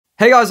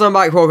Hey guys, I'm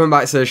back, welcome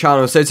back to the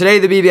channel. So today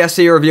the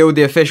BBFC revealed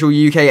the official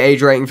UK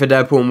age rating for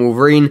Deadpool and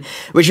Wolverine,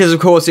 which is of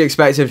course the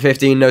expected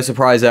 15, no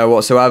surprise there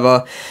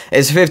whatsoever.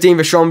 It's 15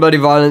 for strong bloody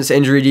violence,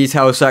 injury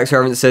detail, sex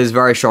references,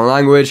 very strong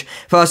language.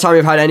 First time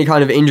we've had any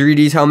kind of injury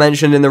detail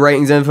mentioned in the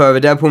ratings info of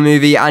a Deadpool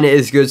movie, and it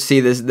is good to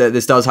see that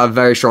this does have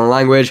very strong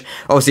language.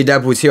 Obviously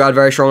Deadpool 2 had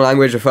very strong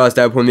language, the first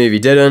Deadpool movie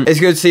didn't. It's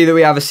good to see that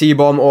we have a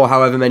C-bomb or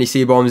however many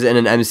C-bombs in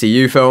an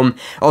MCU film.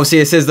 Obviously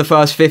this is the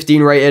first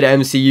 15 rated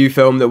MCU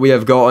film that we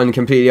have gotten,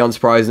 completely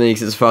unsurprisingly,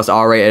 because it's the first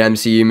R-rated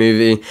MCU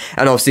movie,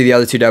 and obviously the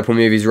other two Deadpool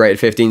movies rated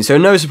 15, so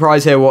no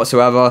surprise here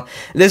whatsoever.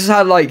 This has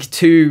had like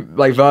two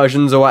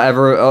versions or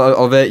whatever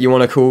of it, whatever you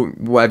want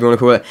to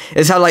call it.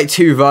 It's had like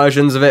two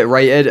versions of it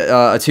rated,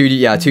 a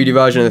 2D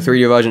version and a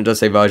 3D version. It does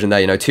say version there,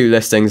 you know, two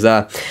listings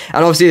there.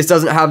 And obviously this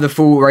doesn't have the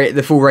full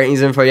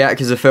ratings info yet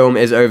because the film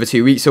is over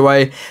 2 weeks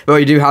away, but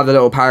you do have the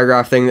little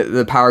paragraph thing that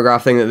the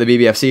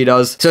BBFC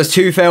does. So it's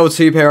two failed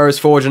superheroes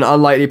forge an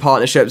unlikely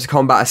partnership to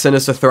combat a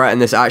sinister threat in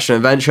this action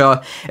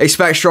adventure.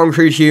 Expect strong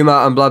crude humor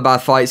and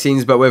bloodbath fight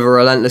scenes, but with a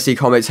relentlessly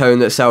comic tone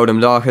that seldom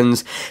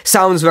darkens.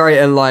 Sounds very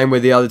in line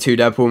with the other two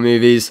Deadpool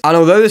movies. And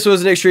although this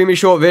was an extremely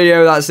short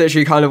video, that's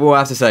literally kind of all I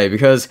have to say,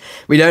 because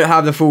we don't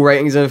have the full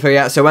ratings info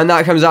yet. So when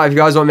that comes out, if you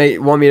guys want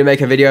me to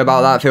make a video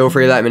about that, feel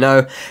free to let me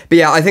know. But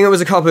yeah, I think it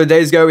was a couple of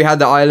days ago we had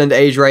the Ireland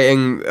age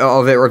rating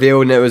of it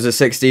revealed, and it was a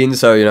 16.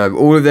 So you know,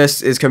 all of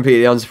this is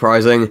completely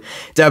unsurprising.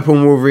 Deadpool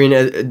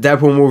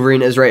and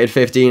Wolverine is rated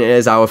 15. It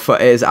is our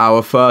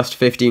first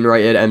 15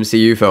 rated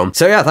MCU film.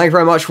 So yeah, thank you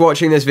very much for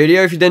watching this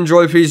video. If you did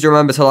enjoy, please do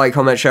remember to like,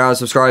 comment, share, and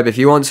subscribe if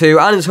you want to.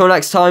 And until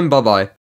next time, bye bye.